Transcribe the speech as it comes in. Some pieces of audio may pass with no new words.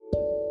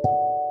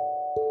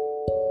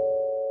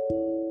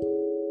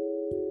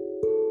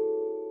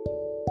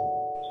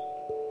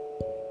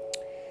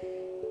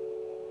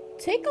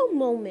Take a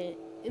moment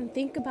and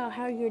think about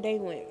how your day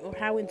went or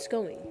how it's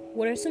going.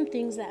 What are some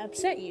things that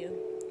upset you?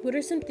 What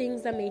are some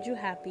things that made you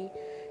happy?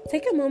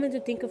 Take a moment to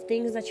think of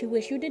things that you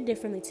wish you did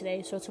differently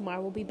today so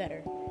tomorrow will be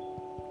better.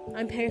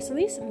 I'm Paris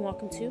Elise and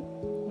welcome to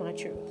My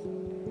Truth.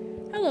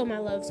 Hello, my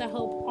loves. I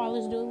hope all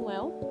is doing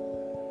well.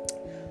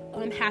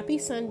 Happy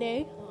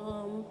Sunday.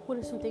 What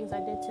are some things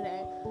I did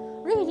today?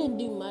 Really didn't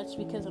do much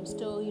because I'm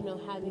still,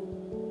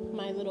 having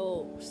my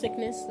little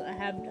sickness.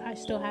 I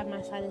still have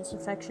my sinus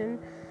infection.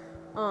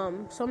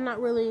 So I'm not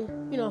really,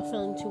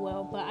 feeling too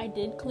well, but I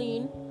did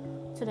clean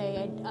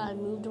today. I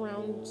moved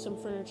around some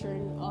furniture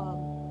in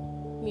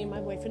me and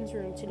my boyfriend's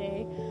room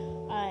today.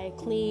 I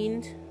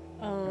cleaned.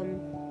 I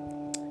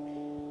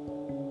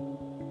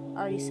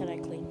already said I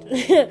cleaned.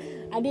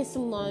 I did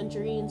some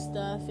laundry and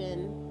stuff,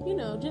 and it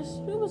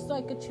was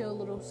like a chill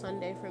little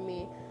Sunday for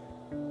me.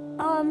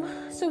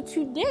 So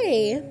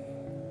today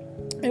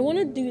I want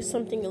to do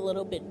something a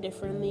little bit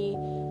differently.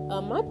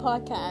 My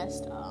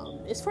podcast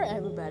is for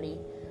everybody.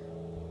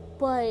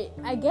 But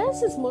I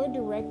guess it's more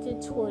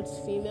directed towards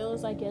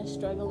females,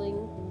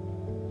 struggling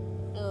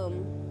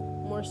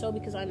more so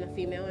because I'm a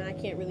female and I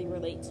can't really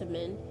relate to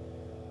men.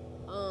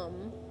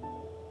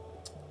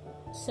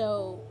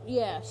 So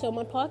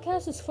my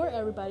podcast is for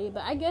everybody,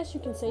 but I guess you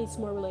can say it's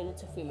more related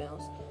to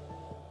females.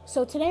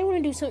 So today I want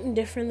to do something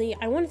differently.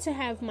 I wanted to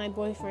have my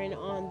boyfriend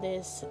on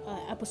this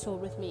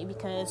episode with me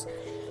because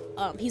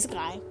he's a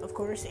guy, of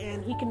course,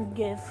 and he can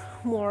give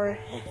more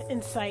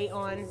insight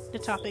on the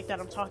topic that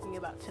I'm talking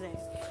about today.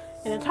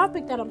 And the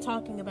topic that I'm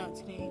talking about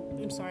today,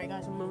 I'm sorry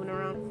guys, I'm moving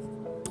around.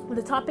 But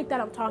the topic that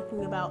I'm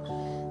talking about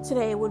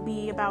today would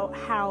be about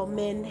how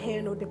men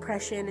handle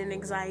depression and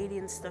anxiety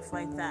and stuff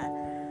like that.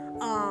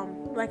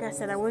 Like I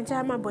said, I wanted to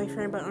have my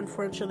boyfriend, but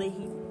unfortunately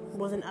he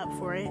wasn't up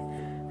for it.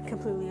 I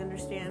completely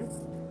understand.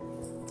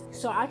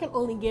 So I can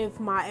only give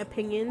my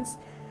opinions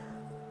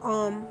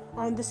on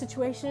the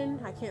situation.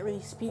 I can't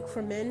really speak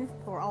for men,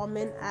 or all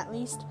men at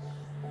least.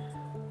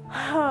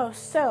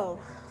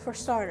 So, for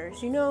starters,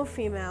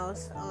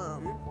 females,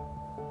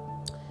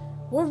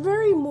 we're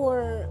very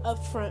more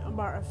upfront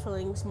about our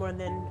feelings more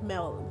than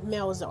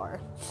males are.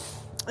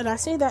 And I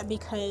say that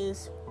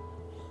because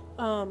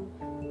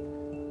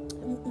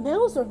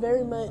males are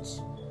very much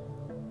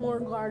more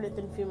guarded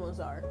than females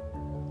are.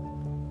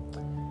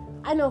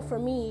 I know for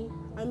me,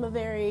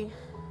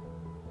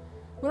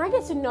 when I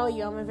get to know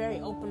you, I'm a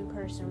very open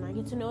person. I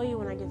get to know you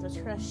when I get to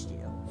trust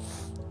you.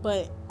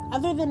 But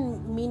other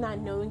than me not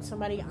knowing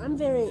somebody, I'm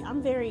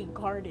very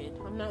guarded.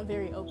 I'm not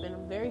very open.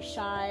 I'm very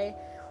shy.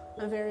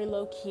 I'm very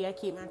low key. I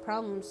keep my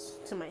problems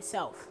to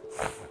myself.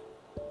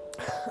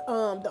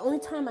 The only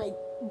time I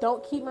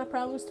don't keep my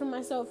problems to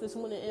myself is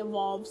when it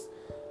involves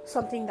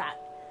something that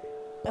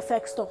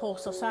affects the whole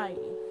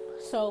society.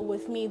 So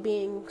with me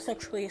being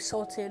sexually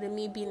assaulted and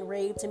me being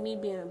raped and me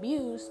being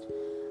abused,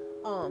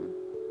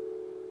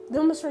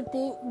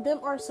 them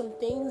are some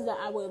things that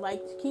I would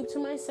like to keep to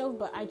myself,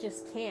 but I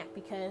just can't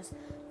because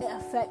it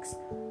affects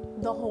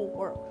the whole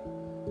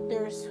world.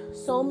 There's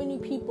so many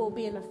people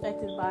being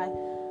affected by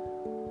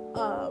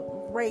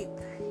rape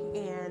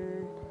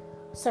and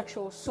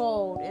sexual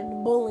assault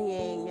and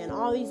bullying and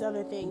all these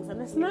other things.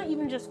 And it's not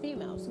even just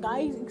females.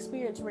 Guys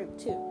experience rape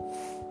too.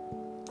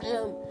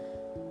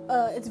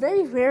 It's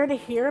very rare to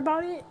hear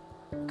about it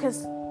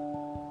because,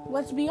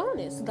 let's be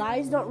honest,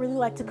 guys don't really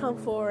like to come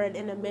forward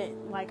and admit,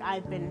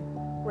 I've been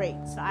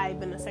raped, I've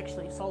been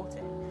sexually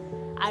assaulted,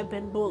 I've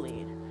been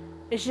bullied.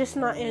 It's just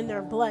not in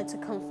their blood to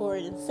come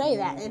forward and say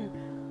that, and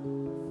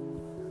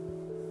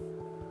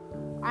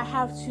I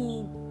have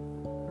to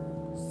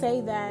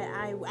say that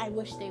I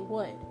wish they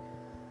would.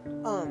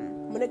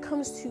 When it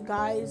comes to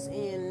guys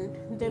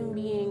and them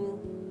being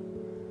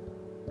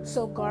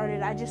so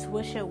guarded, I just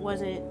wish it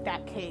wasn't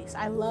that case.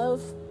 I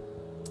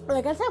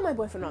tell my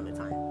boyfriend all the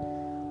time,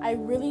 I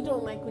really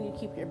don't like when you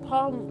keep your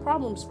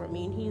problems from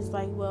me. And he's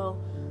like, well,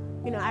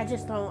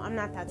 I'm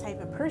not that type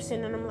of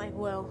person. And I'm like,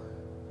 well,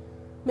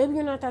 maybe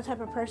you're not that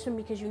type of person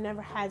because you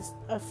never had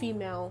a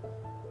female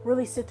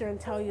really sit there and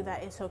tell you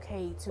that it's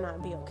okay to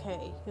not be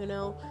okay,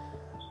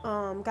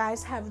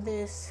 Guys have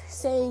this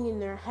saying in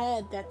their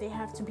head that they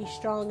have to be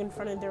strong in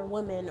front of their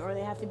women, or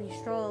they have to be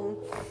strong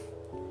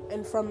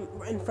in front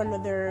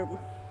of their,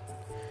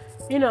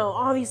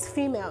 all these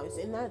females.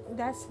 And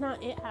that's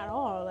not it at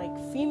all.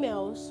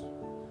 Females,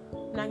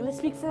 I'm not going to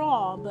speak for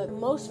all, but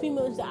most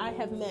females that I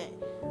have met,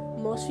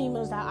 most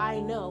females that I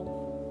know,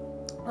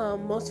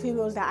 most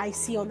females that I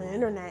see on the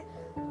internet,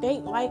 they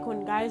like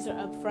when guys are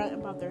upfront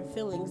about their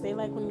feelings. They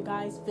like when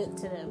guys vent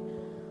to them.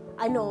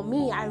 I know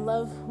me, I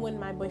love when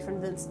my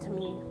boyfriend vents to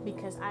me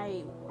because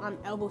I'm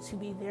able to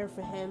be there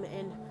for him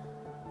in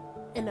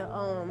a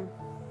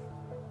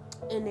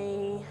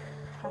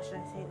how should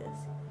I say this?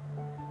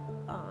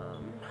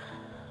 I'm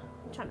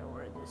trying to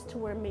word this to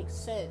where it makes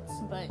sense,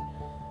 but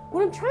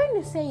what I'm trying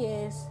to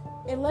say is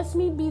it lets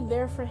me be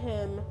there for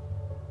him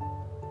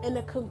in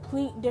a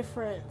complete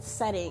different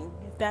setting.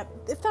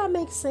 If that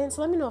makes sense,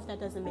 let me know if that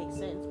doesn't make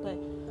sense. But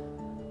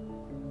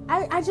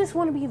I just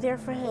want to be there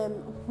for him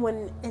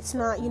when it's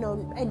not,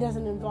 it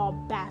doesn't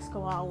involve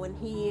basketball, when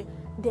he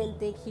didn't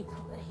think he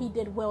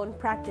did well in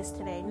practice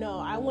today. No,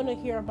 I want to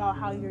hear about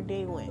how your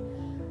day went.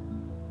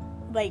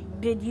 Like,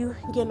 did you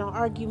get in an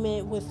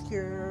argument with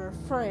your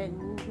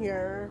friend,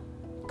 your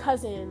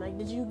cousin? Like,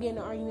 did you get in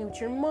an argument with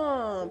your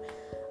mom?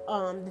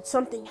 Did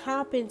something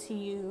happen to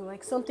you?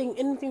 Like,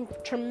 anything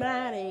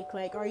traumatic?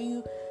 Like, are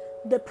you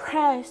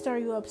depressed? Are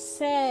you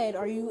upset?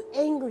 Are you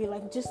angry?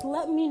 Like, just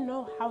let me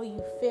know how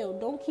you feel.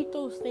 Don't keep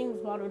those things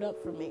bottled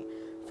up from me.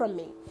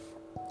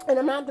 And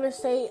I'm not gonna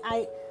say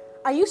I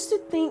used to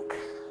think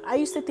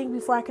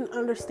before I can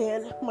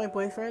understand my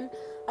boyfriend,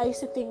 I used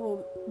to think,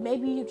 well,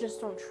 maybe you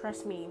just don't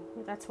trust me.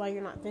 That's why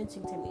you're not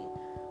venting to me.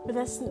 But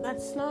that's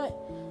not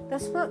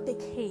the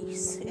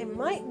case. It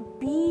might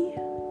be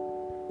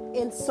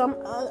in some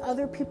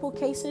other people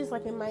cases,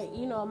 like it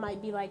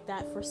might be like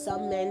that for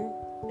some men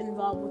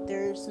involved with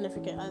their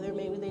significant other.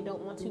 Maybe they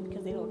don't want to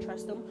because they don't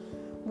trust them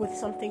with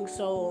something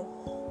so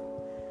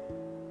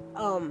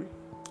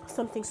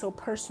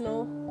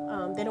personal.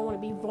 They don't want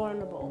to be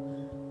vulnerable.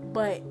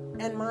 But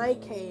in my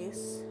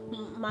case,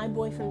 my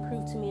boyfriend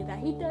proved to me that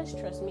he does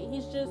trust me.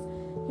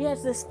 He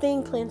has this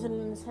thing planted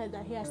in his head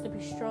that he has to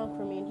be strong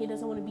for me, and he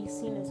doesn't want to be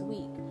seen as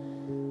weak.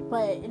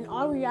 But in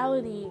all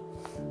reality,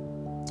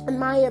 in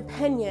my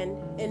opinion,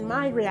 in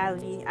my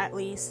reality at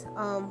least,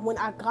 when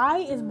a guy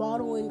is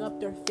bottling up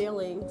their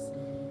feelings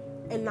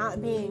and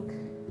not being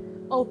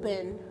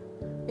open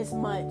as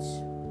much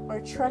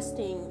or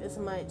trusting as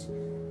much,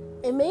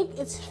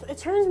 it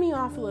turns me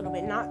off a little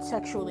bit, not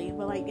sexually,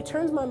 but like it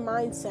turns my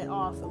mindset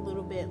off a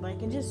little bit.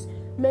 Like, it just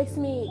makes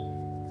me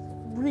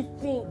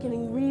rethink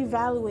and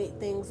reevaluate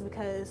things,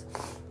 because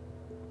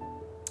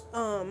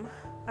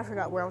I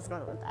forgot where I was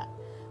going with that.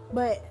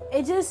 But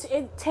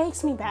it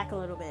takes me back a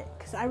little bit,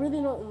 because I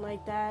really don't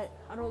like that.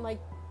 I don't like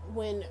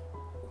when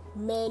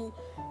men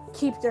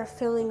keep their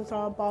feelings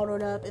all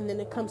bottled up, and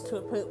then it comes to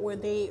a point where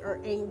they are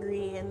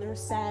angry and they're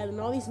sad and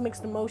all these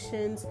mixed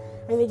emotions,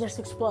 and they just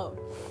explode.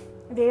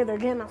 They either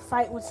get in a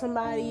fight with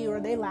somebody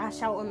or they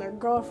lash out on their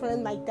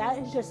girlfriend. Like, that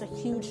is just a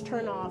huge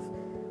turn off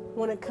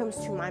when it comes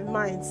to my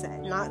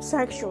mindset, not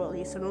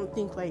sexually. So don't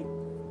think like,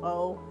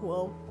 oh,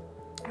 well,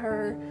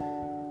 her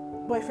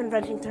boyfriend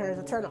venting to her is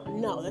a turn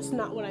on. No, that's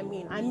not what I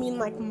mean. I mean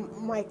like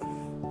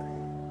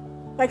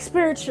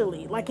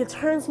spiritually. Like, it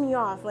turns me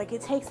off. Like,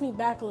 it takes me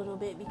back a little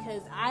bit,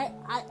 because I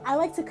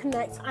like to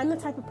connect. I'm the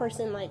type of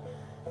person, like,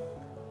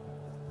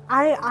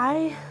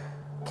 I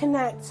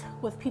connect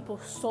with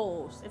people's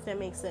souls, if that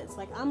makes sense.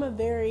 Like, I'm a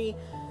very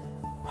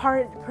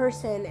hard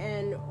person,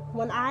 and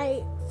when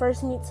I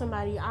first meet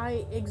somebody,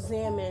 I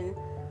examine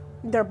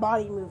their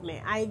body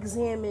movement. I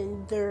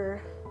examine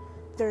their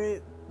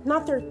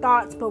not their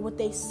thoughts, but what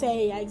they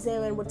say. I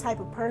examine what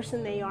type of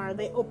person they are. Are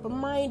they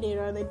open-minded?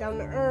 Are they down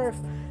to earth?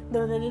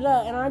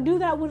 And I do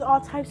that with all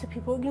types of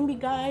people. It can be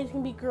guys, it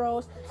can be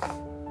girls,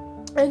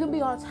 it can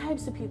be all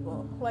types of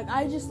people. Like,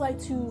 I just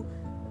like to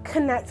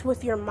connect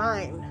with your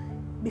mind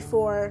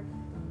before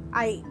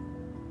I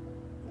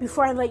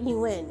let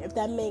you in, if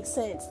that makes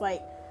sense.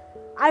 Like,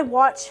 I'm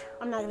not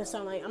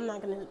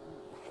gonna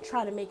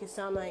try to make it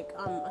sound like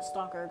I'm a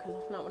stalker, because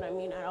that's not what I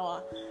mean at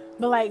all.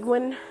 But like,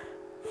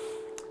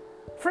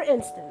 for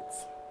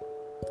instance,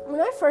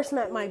 when I first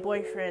met my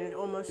boyfriend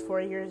almost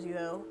 4 years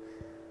ago,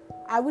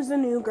 I was a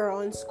new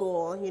girl in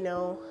school,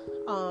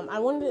 I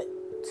wanted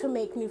to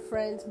make new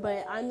friends,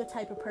 but I'm the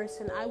type of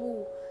person, I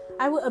will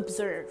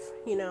observe,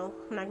 I'm not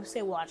going to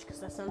say watch, because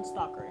that sounds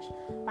stalkerish,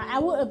 but I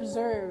will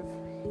observe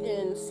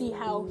and see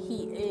how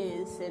he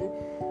is, and,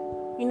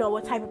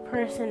 what type of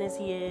person is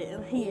he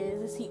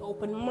is he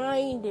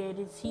open-minded,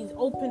 is he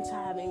open to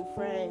having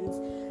friends,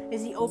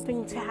 is he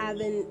open to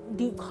having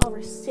deep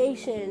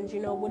conversations,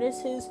 what is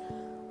his,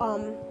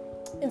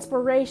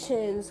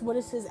 inspirations, what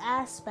is his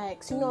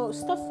aspects,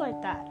 stuff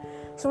like that.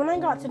 So when I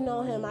got to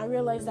know him, I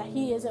realized that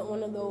he isn't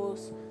one of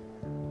those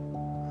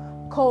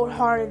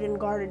cold-hearted and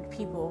guarded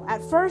people.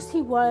 At first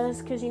he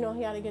was, because he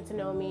had to get to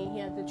know me, he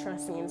had to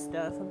trust me and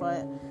stuff,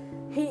 but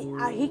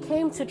he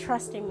came to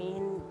trusting me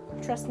and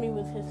trust me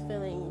with his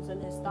feelings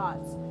and his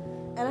thoughts.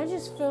 And I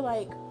just feel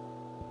like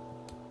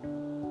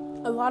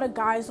a lot of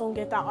guys don't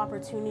get that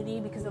opportunity,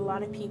 because a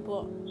lot of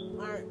people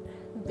aren't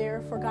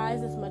there for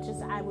guys as much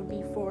as I would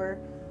be for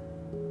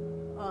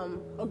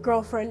a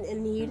girlfriend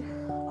in need.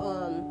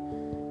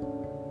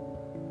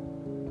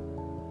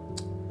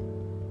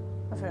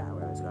 I forgot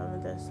where I was going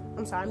with this.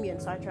 I'm sorry, I'm getting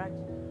sidetracked.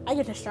 I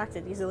get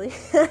distracted easily.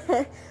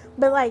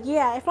 But like,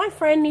 yeah, if my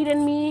friend needed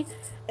me,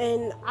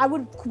 and I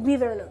would be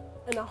there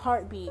in a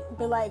heartbeat.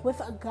 But like, with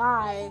a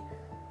guy,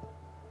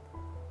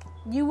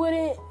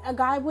 a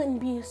guy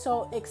wouldn't be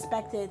so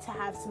expected to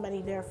have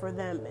somebody there for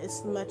them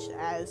as much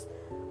as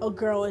a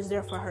girl is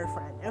there for her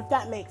friend, if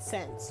that makes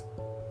sense.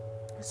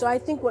 So I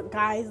think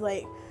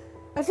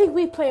I think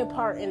we play a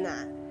part in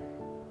that.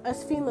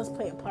 Us females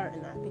play a part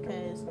in that,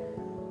 because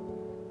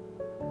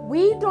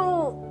we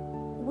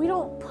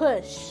don't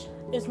push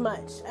as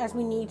much as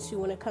we need to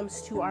when it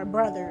comes to our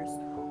brothers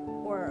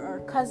or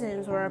our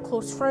cousins or our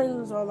close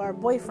friends or our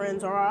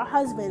boyfriends or our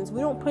husbands.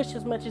 We don't push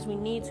as much as we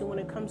need to when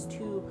it comes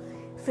to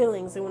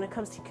feelings and when it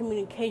comes to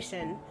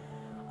communication.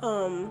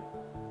 And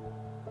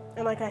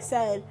like I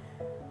said,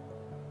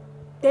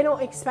 they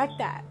don't expect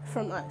that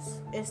from us,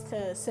 is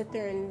to sit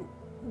there and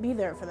be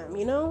there for them,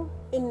 you know?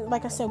 And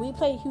like I said, we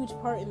play a huge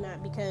part in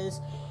that because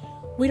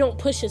we don't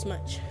push as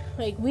much.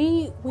 Like,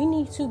 we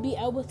need to be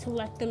able to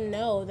let them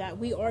know that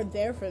we are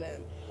there for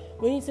them.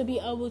 We need to be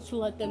able to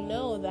let them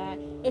know that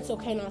it's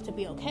okay not to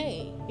be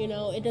okay. You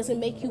know, it doesn't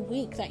make you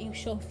weak that you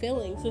show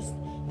feelings. It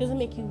doesn't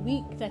make you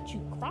weak that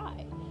you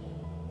cry.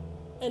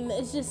 And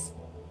it's just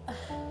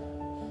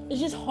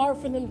hard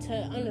for them to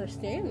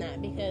understand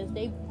that because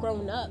they've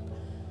grown up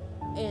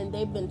and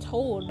they've been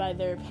told by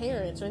their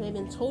parents or they've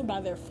been told by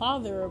their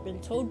father or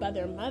been told by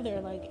their mother,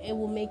 like, it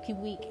will make you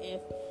weak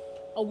if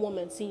a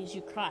woman sees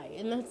you cry.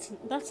 And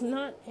that's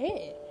not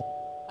it.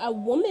 A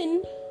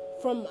woman,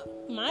 from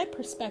my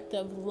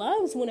perspective,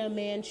 loves when a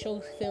man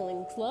shows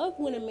feelings, love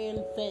when a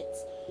man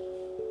vents.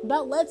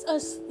 That lets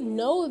us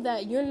know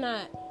that you're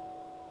not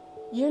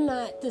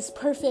this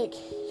perfect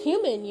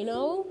human, you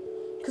know?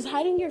 Because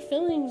hiding your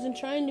feelings and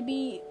trying to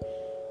be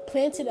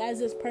planted as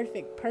this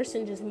perfect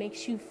person just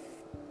makes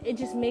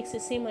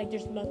it seem like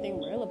there's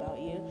nothing real about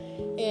you.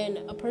 And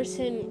a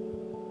person,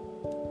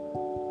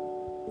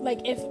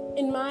 like, if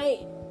in my,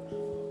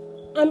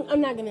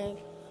 I'm not gonna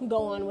go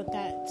on with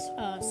that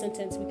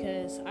sentence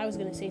because I was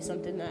gonna say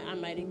something that I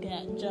might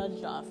get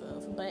judged off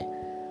of. But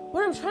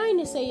what I'm trying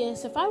to say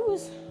is, if I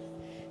was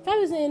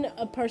in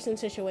a person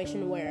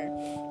situation where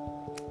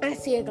I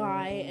see a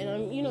guy and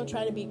I'm, you know,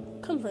 trying to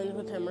become friends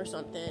with him or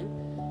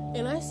something,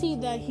 and I see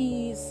that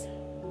he's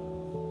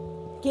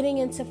getting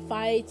into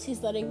fights,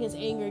 he's letting his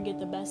anger get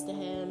the best of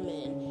him,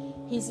 and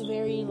he's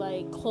very,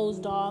 like,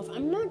 closed off,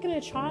 I'm not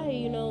gonna try,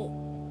 you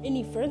know,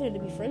 any further to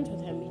be friends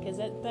with him because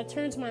that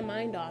turns my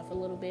mind off a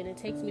little bit. It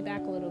takes me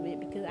back a little bit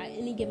because at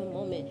any given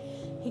moment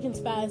he can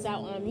spaz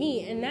out on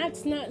me, and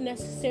that's not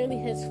necessarily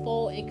his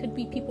fault. It could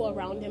be people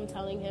around him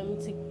telling him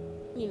to,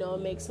 you know,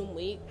 make him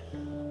weak.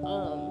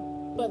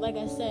 But like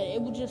I said,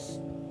 it would just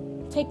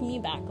take me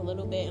back a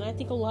little bit, and I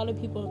think a lot of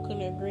people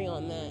couldn't agree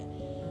on that.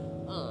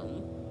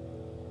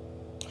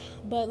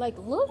 But, like,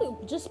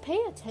 look, just pay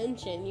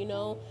attention, you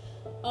know.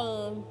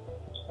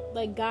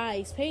 Like,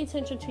 guys, pay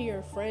attention to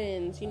your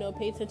friends, you know,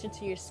 pay attention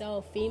to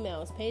yourself.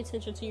 Females, pay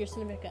attention to your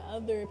significant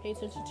other, pay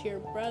attention to your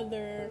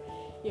brother,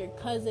 your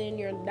cousin,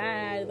 your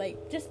dad.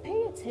 Like, just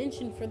pay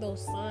attention for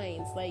those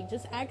signs. Like,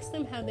 just ask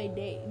them how they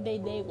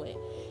went.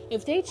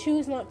 If they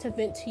choose not to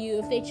vent to you,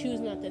 if they choose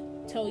not to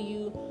tell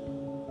you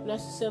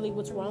necessarily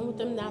what's wrong with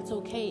them, that's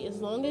okay. As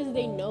long as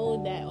they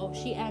know that, oh,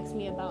 she asked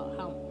me about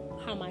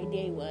how my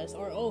day was,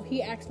 or, oh,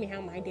 he asked me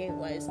how my day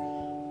was.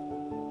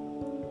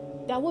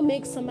 That will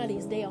make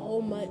somebody's day a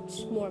whole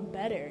much more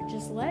better.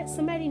 Just let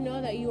somebody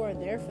know that you are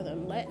there for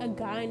them. Let a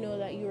guy know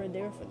that you are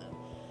there for them.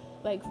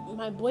 Like,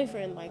 my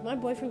boyfriend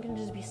can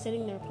just be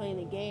sitting there playing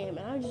a game,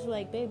 and I'm just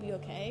like, babe, you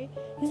okay?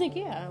 He's like,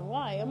 yeah,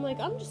 why? I'm like,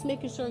 I'm just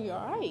making sure you're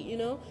alright, you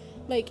know?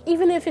 Like,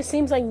 even if it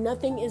seems like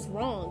nothing is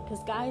wrong,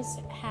 because guys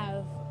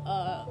have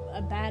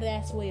a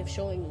badass way of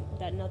showing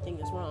that nothing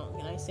is wrong,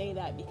 and I say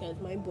that because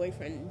my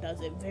boyfriend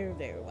does it very,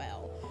 very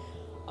well.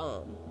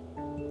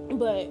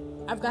 But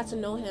I've got to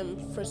know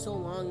him for so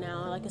long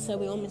now. Like I said,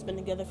 we almost been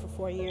together for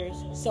 4 years,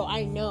 so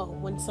I know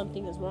when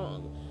something is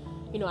wrong.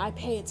 You know, I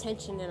pay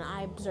attention and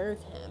I observe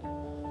him.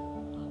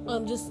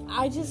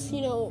 I just,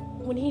 you know,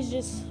 when he's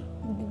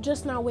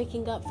just not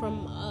waking up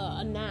from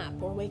a nap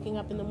or waking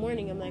up in the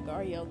morning, I'm like,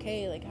 are you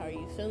okay? Like, how are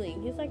you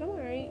feeling? He's like, I'm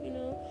alright, you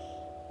know.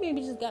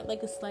 Maybe just got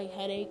like a slight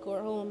headache, or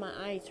oh, my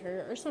eyes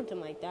hurt, or something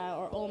like that,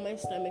 or oh, my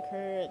stomach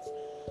hurts,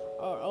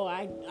 or oh,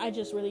 I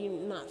just really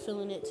not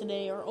feeling it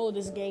today, or oh,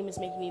 this game is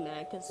making me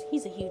mad, because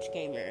he's a huge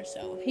gamer,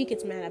 so he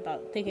gets mad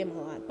about the game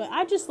a lot. But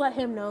I just let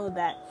him know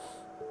that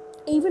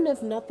even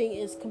if nothing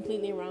is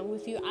completely wrong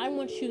with you, I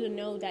want you to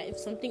know that if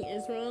something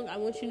is wrong, I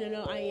want you to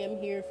know I am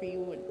here for you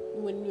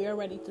when you're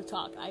ready to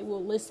talk. I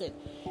will listen.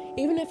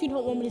 Even if you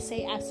don't want me to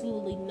say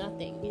absolutely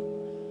nothing,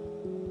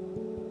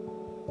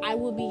 I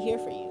will be here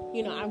for you.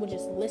 You know, I would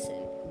just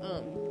listen.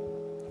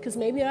 Because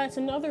maybe that's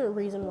another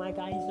reason why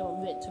guys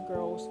don't vent to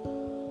girls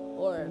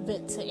or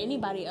vent to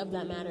anybody of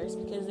that matters,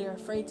 because they're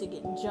afraid to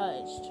get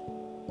judged.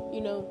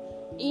 You know,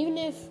 even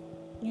if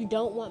you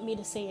don't want me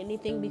to say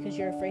anything because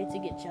you're afraid to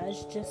get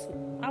judged,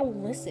 I'll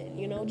listen,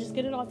 you know, just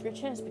get it off your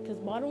chest, because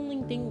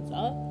bottling things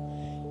up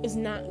is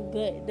not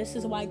good. This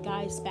is why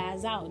guys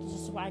spaz out. This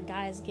is why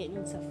guys get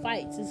into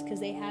fights, is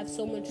because they have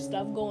so much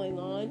stuff going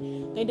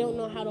on. They don't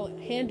know how to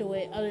handle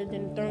it other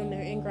than throwing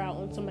their anger out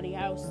on somebody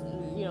else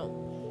and, you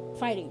know,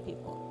 fighting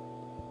people.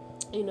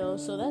 You know,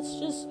 so that's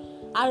just,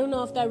 I don't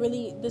know if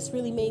this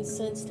really made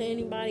sense to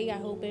anybody. I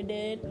hope it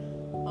did.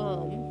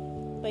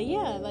 But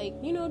yeah, like,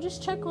 you know,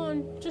 just check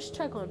on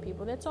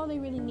people. That's all they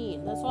really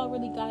need. That's all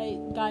really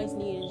guys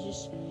need,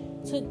 is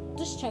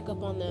just check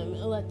up on them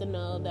and let them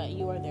know that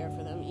you are there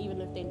for them, even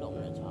if they don't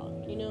want to talk,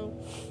 you know.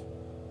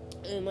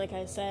 And like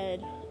I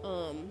said,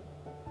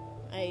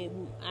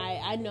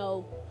 I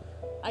know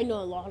I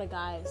know a lot of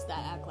guys that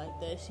act like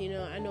this, you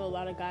know. I know a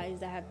lot of guys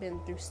that have been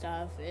through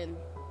stuff and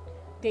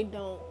they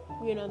don't,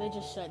 you know, they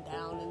just shut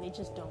down and they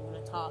just don't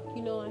want to talk.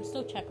 You know, I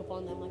still check up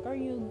on them, like, are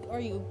you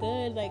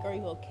good? Like, are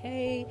you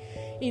okay?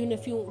 Even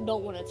if you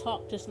don't want to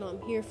talk, just know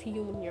I'm here for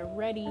you when you're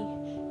ready.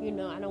 You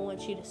know, I don't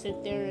want you to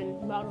sit there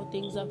and bottle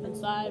things up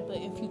inside, but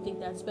if you think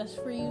that's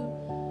best for you,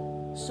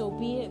 so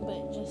be it.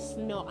 But just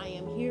know I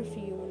am here for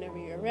you whenever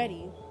you're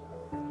ready.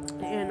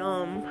 And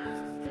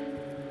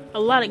a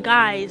lot of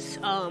guys,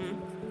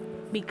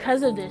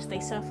 because of this, they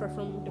suffer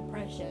from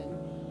depression.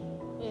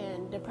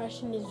 And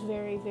depression is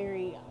very,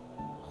 very,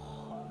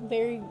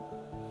 very,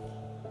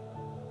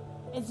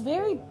 it's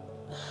very,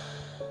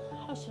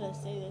 how should I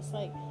say this?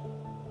 Like,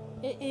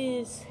 it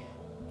is,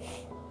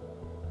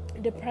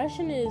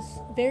 depression is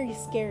very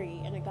scary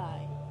in a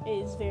guy.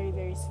 It is very,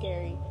 very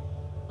scary.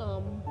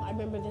 I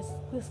remember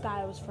this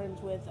guy I was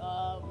friends with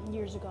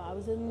years ago. I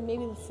was in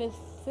maybe the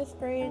fifth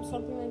grade,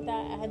 something like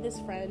that. I had this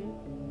friend.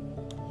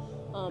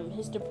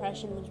 His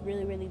depression was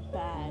really, really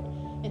bad,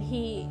 and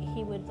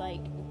he would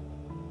like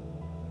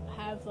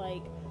have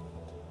like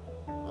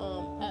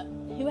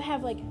he would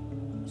have like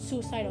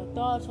suicidal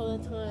thoughts all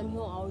the time.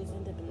 He'll always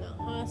end up in the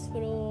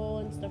hospital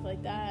and stuff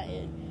like that,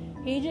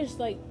 and he just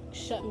like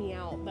shut me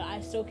out. But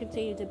I still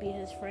continued to be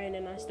his friend,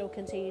 and I still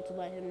continued to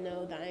let him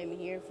know that I am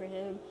here for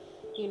him.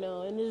 You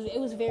know, and it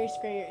was very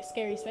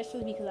scary,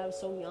 especially because I was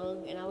so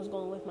young and I was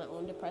going through my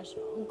own depression,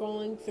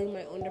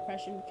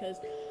 because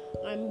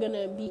I'm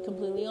gonna be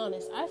completely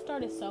honest. I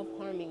started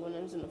self-harming when I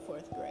was in the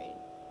 4th grade.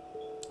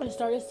 I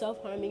started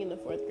self-harming in the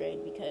 4th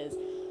grade because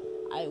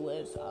I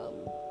was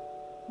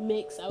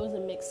mixed. I was a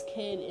mixed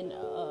kid in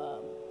a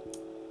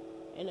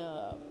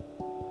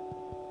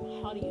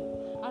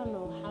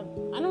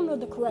I don't know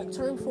the correct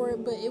term for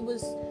it, but it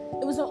was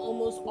an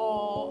almost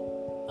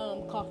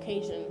all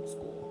Caucasian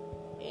school.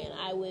 And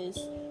I was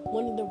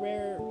one of the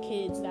rare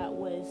kids that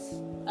was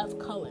of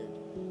color.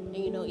 And,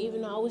 you know,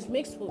 even though I was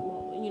mixed with,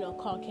 you know,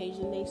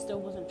 Caucasian, they still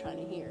wasn't trying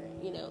to hear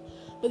it, you know.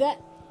 But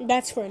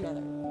that's for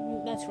another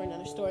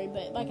story.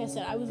 But like I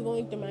said, I was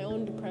going through my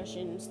own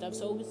depression and stuff.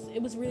 So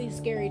it was really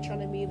scary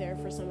trying to be there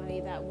for somebody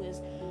that was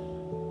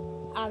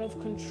out of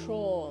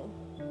control.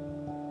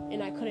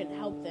 And I couldn't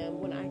help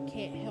them when I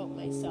can't help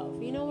myself.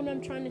 You know what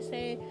I'm trying to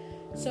say?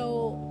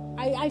 So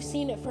I've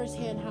seen it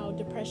firsthand how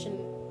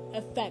depression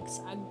affects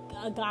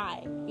a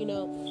guy, you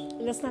know,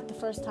 and that's not the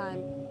first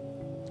time.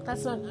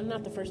 That's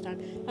not the first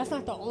time. That's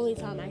not the only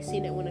time I've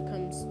seen it when it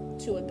comes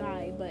to a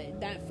guy.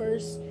 But that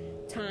first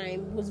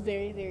time was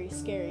very, very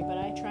scary. But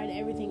I tried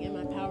everything in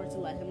my power to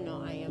let him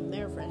know I am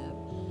there for him.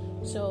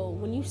 So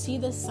when you see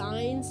the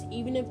signs,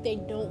 even if they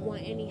don't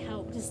want any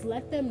help, just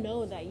let them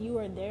know that you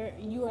are there.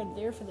 You are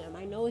there for them.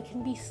 I know it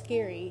can be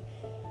scary,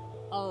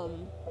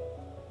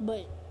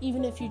 but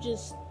even if you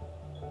just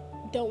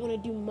don't want to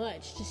do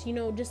much, just, you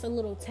know, just a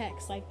little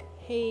text like,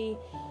 hey,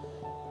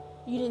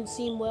 you didn't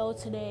seem well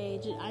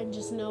today, I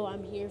just know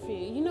I'm here for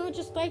you. You know,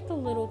 just like the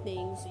little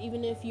things,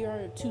 even if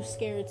you're too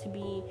scared to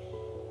be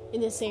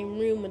in the same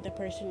room with the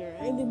person,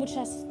 which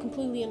that's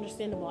completely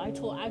understandable. I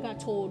got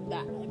told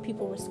that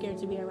people were scared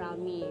to be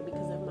around me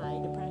because of my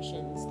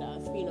depression and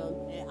stuff. You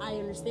know, I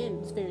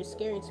understand it's very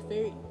scary. It's a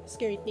very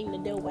scary thing to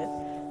deal with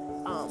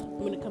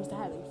when it comes to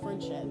having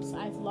friendships.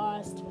 I've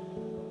lost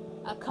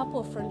a couple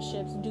of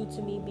friendships due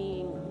to me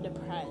being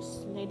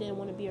depressed. They didn't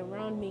want to be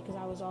around me because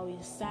I was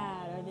always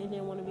sad, or they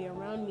didn't want to be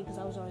around me because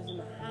I was always in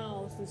the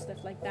house and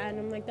stuff like that. And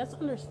I'm like, that's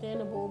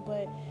understandable,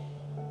 but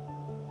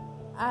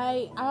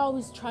I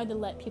always try to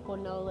let people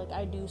know, like,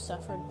 I do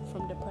suffer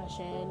from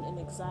depression and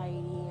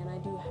anxiety, and I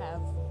do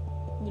have,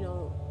 you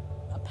know,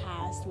 a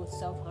past with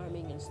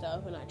self-harming and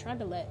stuff, and I try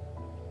to let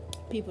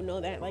people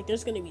know that, like,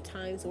 there's gonna be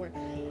times where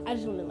I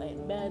just want to lay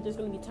in bed. There's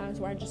gonna be times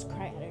where I just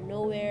cry out of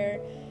nowhere.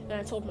 And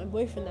I told my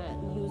boyfriend that,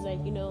 and he was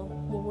like, you know,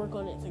 we'll work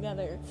on it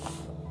together.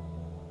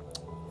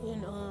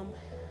 And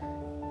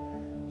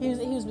he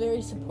was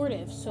very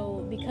supportive.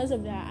 So because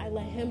of that, I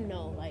let him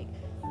know, like,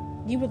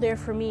 you were there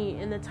for me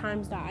in the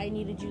times that I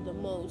needed you the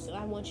most, and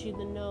I want you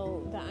to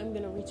know that I'm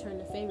gonna return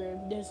the favor.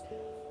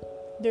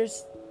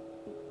 There's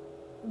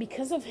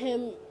because of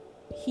him,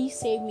 he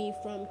saved me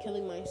from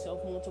killing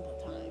myself multiple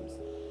times.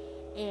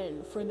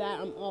 And for that,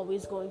 I'm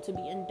always going to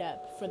be in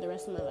debt for the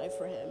rest of my life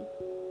for him.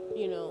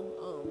 You know,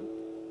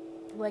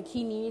 like,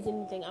 he needs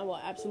anything, I will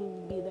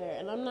absolutely be there.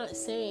 And I'm not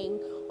saying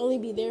only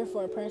be there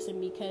for a person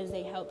because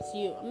they helped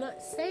you. I'm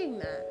not saying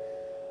that.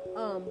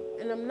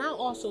 And I'm not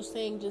also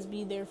saying just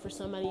be there for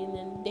somebody and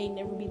then they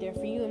never be there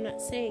for you. I'm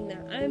not saying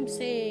that. I'm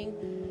saying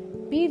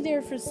be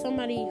there for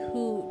somebody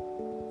who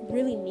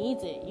really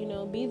needs it, you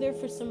know. Be there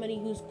for somebody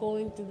who's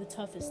going through the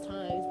toughest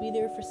times. Be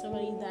there for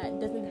somebody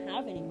that doesn't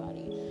have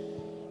anybody.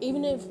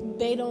 Even if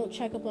they don't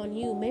check up on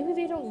you, maybe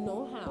they don't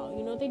know how,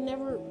 you know, they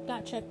never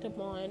got checked up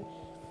on,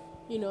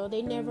 you know,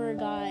 they never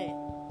got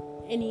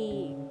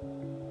any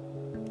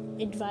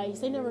advice,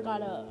 they never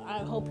got a I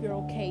hope you're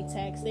okay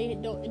text, they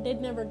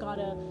never got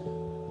a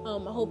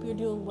I hope you're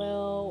doing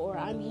well, or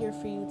I'm here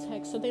for you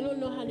text. So they don't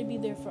know how to be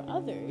there for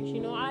others.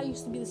 I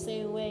used to be the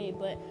same way,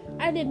 but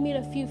I did meet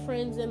a few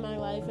friends in my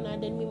life, and I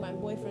did meet my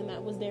boyfriend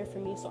that was there for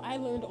me. So I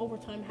learned over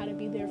time how to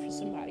be there for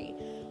somebody.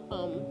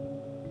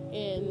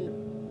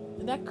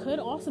 And that could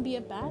also be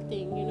a bad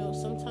thing.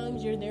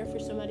 Sometimes you're there for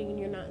somebody and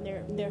you're not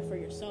there for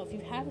yourself.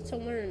 You have to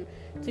learn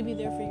to be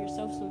there for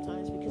yourself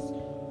sometimes, because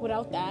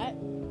without that,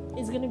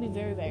 it's going to be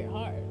very, very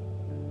hard.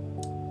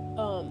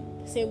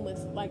 Same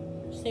with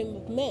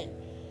men.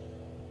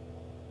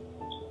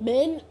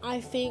 Men,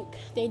 I think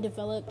they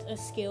developed a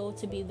skill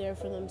to be there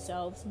for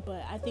themselves,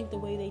 but I think the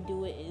way they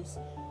do it is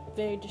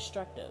very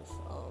destructive.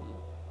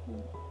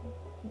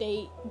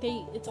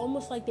 It's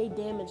almost like they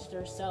damage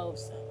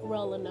themselves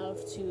well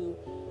enough to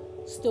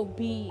still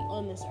be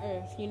on this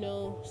earth.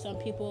 Some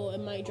people,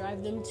 it might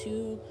drive them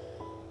to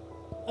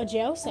a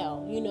jail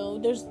cell.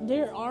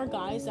 There are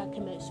guys that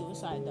commit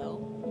suicide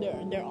though.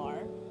 There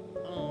are,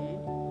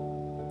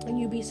 and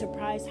you'd be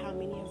surprised how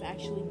many have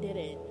actually did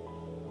it.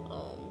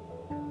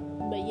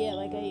 But yeah,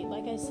 like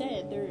I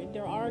said,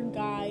 there are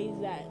guys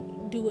that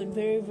do it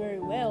very, very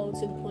well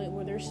to the point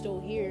where they're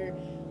still here,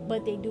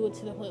 but they do it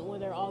to the point where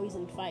they're always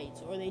in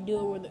fights, or they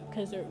do it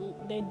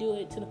they do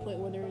it to the point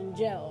where they're in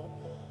jail,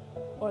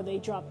 or they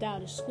dropped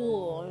out of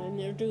school, and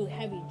they're doing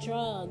heavy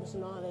drugs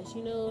and all this,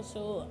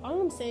 So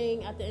all I'm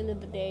saying at the end of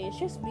the day is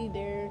just be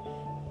there.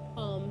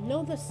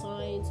 Know the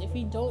signs. If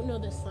you don't know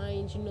the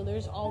signs,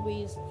 there's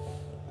always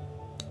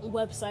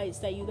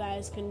websites that you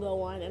guys can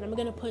go on, and I'm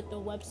gonna put the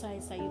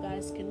websites that you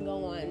guys can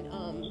go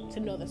on to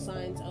know the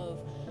signs of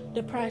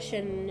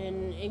depression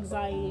and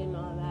anxiety and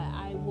all that.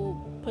 I will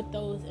put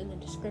those in the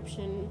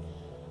description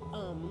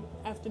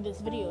after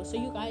this video, so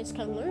you guys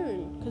can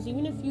learn. Because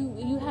even if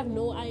you have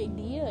no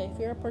idea, if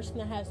you're a person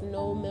that has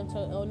no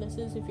mental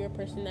illnesses, if you're a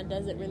person that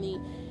doesn't really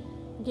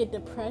get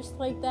depressed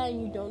like that,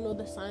 and you don't know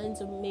the signs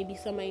of maybe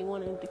somebody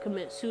wanting to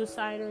commit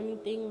suicide or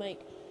anything,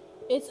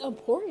 it's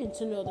important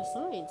to know the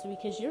signs,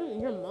 because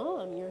your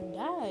mom, your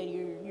dad,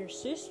 your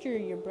sister,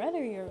 your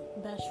brother, your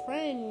best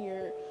friend,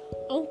 your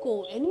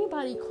uncle,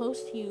 anybody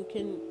close to you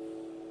can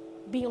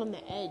be on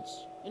the edge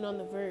and on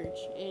the verge,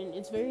 and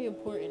it's very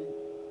important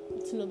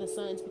to know the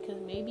signs, because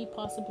maybe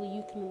possibly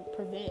you can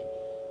prevent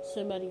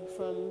somebody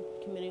from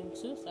committing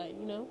suicide.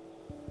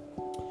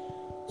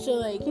 So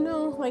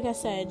like I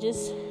said,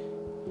 just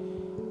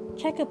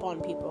check up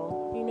on people.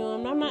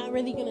 I'm not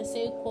really gonna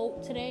say a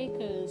quote today,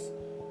 because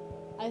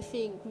I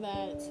think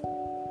that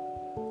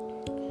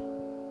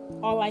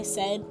all I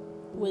said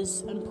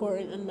was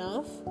important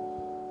enough.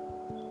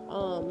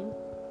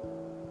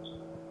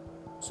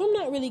 So I'm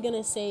not really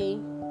gonna say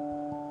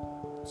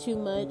too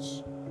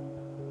much.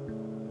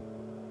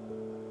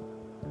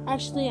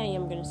 Actually, I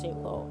am gonna say a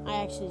quote.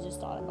 I actually just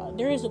thought about it.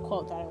 There is a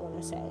quote that I want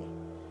to say.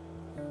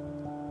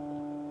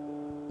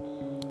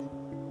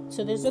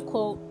 So there's a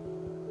quote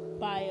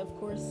by, of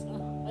course,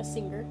 a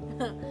singer.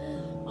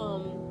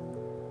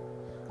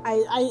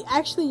 I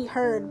actually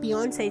heard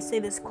Beyonce say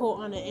this quote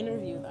on an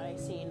interview that I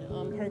seen.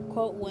 Her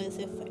quote was,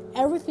 "If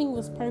everything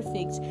was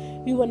perfect,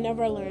 you would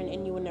never learn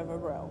and you would never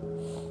grow."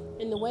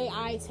 And the way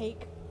I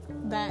take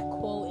that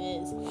quote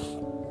is,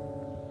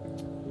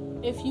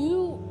 if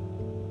you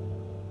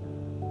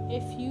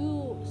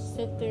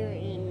sit there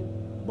and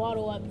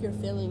bottle up your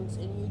feelings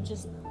and you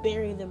just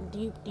bury them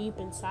deep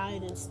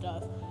inside and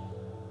stuff,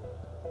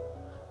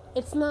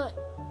 it's not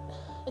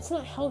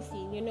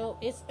healthy.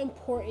 It's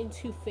important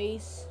to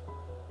face.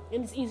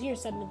 And it's easier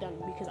said than done,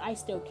 because I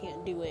still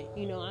can't do it.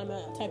 I'm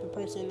a type of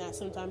person that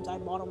sometimes I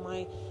bottle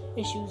my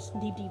issues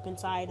deep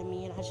inside of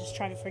me, and I just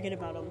try to forget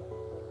about them.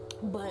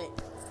 But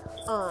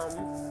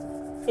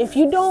if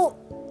you don't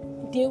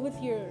deal with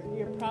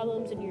your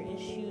problems and your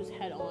issues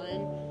head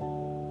on,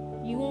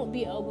 you won't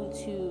be able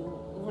to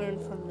learn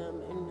from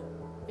them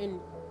and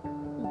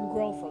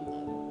grow from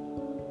them.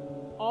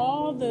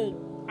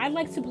 I'd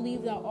like to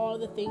believe that all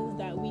the things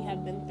that we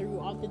have been through,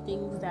 all the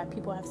things that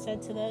people have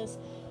said to us,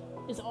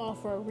 is all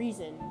for a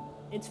reason.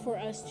 It's for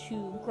us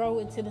to grow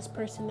into this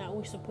person that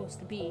we're supposed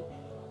to be.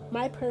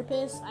 My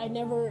purpose, I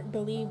never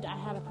believed I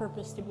had a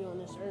purpose to be on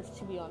this earth,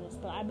 to be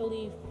honest, but I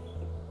believe,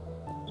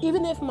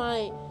 even if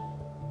my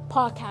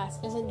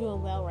podcast isn't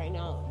doing well right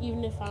now,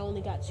 even if I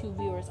only got 2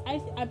 viewers, I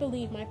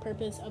believe my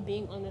purpose of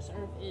being on this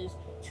earth is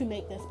to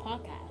make this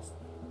podcast,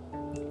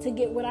 to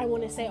get what I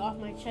want to say off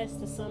my chest,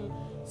 to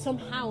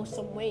somehow,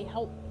 some way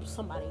help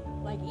somebody,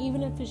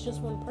 even if it's just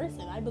one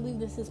person. I believe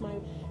this is my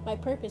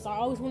purpose. I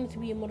always wanted to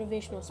be a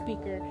motivational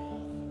speaker,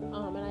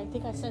 and I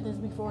think I said this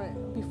before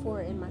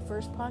in my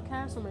first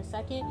podcast or my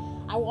second.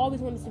 I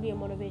always wanted to be a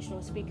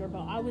motivational speaker,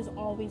 but I was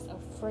always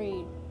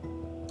afraid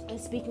of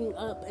speaking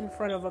up in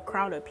front of a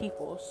crowd of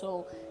people.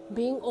 So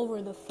being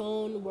over the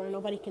phone where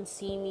nobody can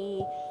see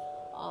me,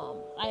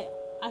 I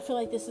feel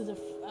like this is a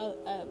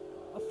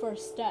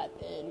first step,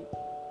 and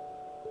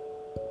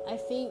I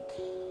think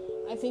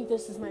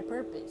this is my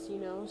purpose,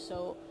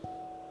 so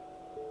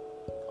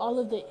all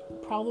of the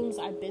problems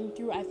I've been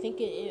through, I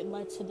think it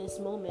led to this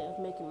moment of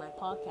making my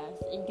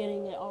podcast and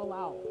getting it all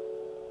out,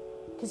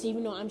 because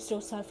even though I'm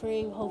still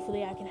suffering,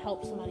 hopefully I can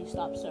help somebody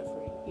stop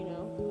suffering,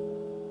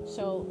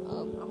 So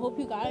I hope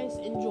you guys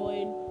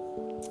enjoyed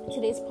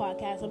today's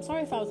podcast. I'm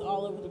sorry if I was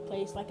all over the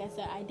place. Like I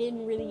said, I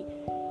didn't really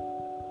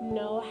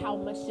know how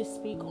much to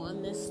speak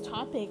on this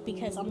topic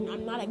because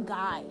I'm not a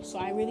guy, so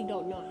I really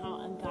don't know how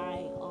a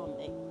guy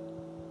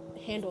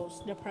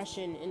handles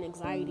depression and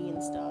anxiety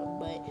and stuff.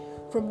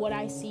 But from what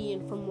I see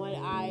and from what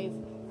I've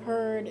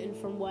heard and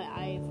from what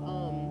I've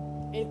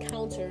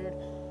encountered,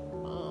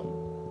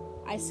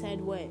 I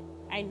said what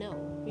I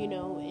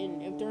know,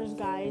 and if there's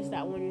guys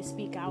that want to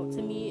speak out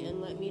to me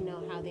and let me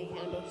know how they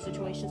handle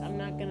situations, I'm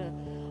gonna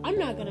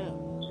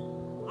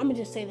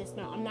just say this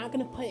now. I'm not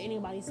gonna put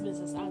anybody's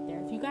business out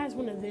there. If you guys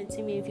want to vent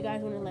to me, if you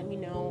guys want to let me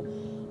know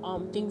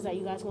things that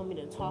you guys want me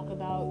to talk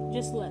about,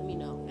 just let me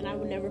know. And I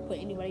would never put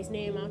anybody's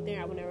name out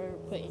there. I would never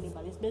put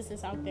anybody's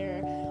business out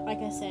there. Like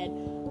I said,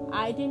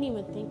 I didn't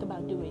even think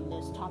about doing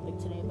this topic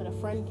today, but a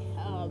friend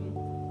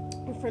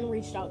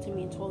reached out to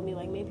me and told me,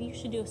 like, maybe you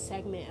should do a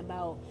segment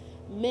about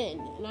men.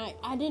 And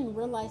I didn't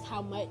realize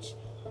how much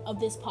of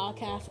this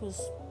podcast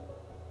was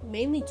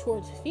mainly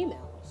towards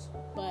females.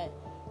 But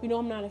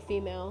I'm not a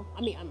female.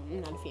 I'm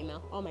not a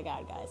female. Oh my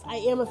God, guys. I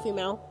am a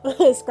female.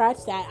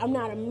 Scratch that. I'm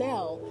not a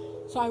male.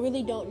 So I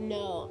really don't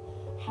know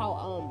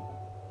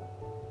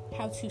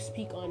how to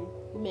speak on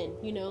men,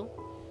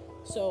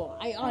 So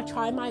I'll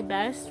try my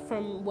best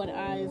from what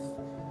I've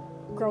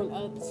grown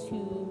up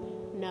to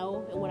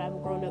know and what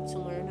I've grown up to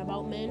learn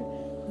about men.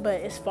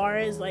 But as far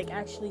as like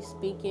actually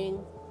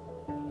speaking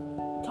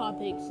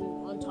topics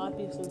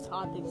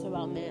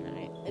about men,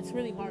 it's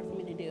really hard for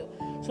me to do.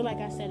 So like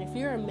I said, if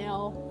you're a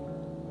male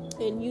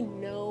and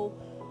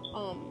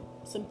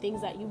some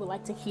things that you would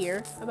like to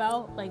hear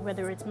about, like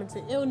whether it's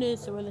mental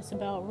illness or whether it's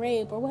about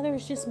rape or whether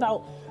it's just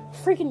about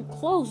freaking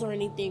clothes or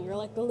anything or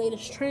like the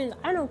latest trends,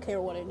 I don't care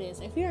what it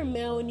is. If you're a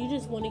male and you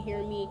just want to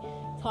hear me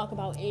talk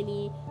about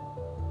any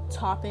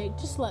topic,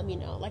 just let me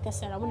know. Like I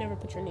said, I would never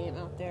put your name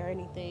out there or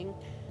anything.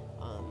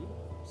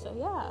 So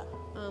yeah,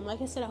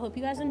 like I said, I hope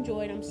you guys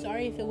enjoyed. I'm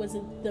sorry if it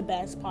wasn't the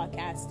best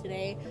podcast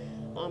today.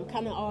 I'm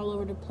kind of all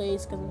over the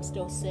place because I'm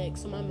still sick,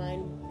 so my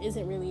mind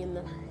isn't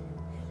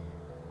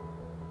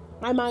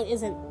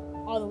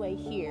all the way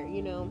here,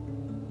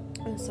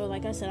 And so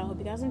like I said, I hope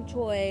you guys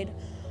enjoyed.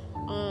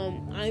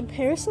 I'm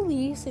Paris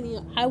Elise,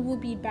 and I will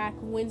be back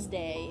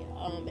Wednesday.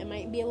 It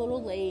might be a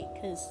little late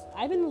because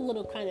I've been a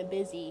little kind of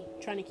busy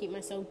trying to keep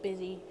myself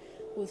busy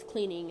with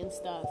cleaning and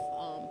stuff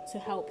to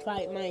help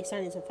fight my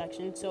sinus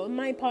infection. So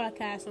my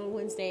podcast on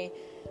Wednesday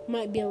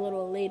might be a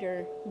little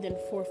later than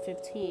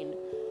 4:15.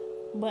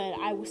 But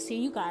I will see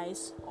you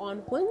guys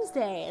on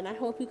Wednesday, and I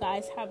hope you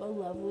guys have a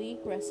lovely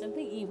rest of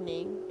the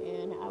evening,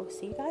 and I will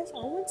see you guys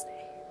on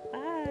Wednesday.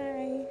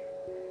 Bye.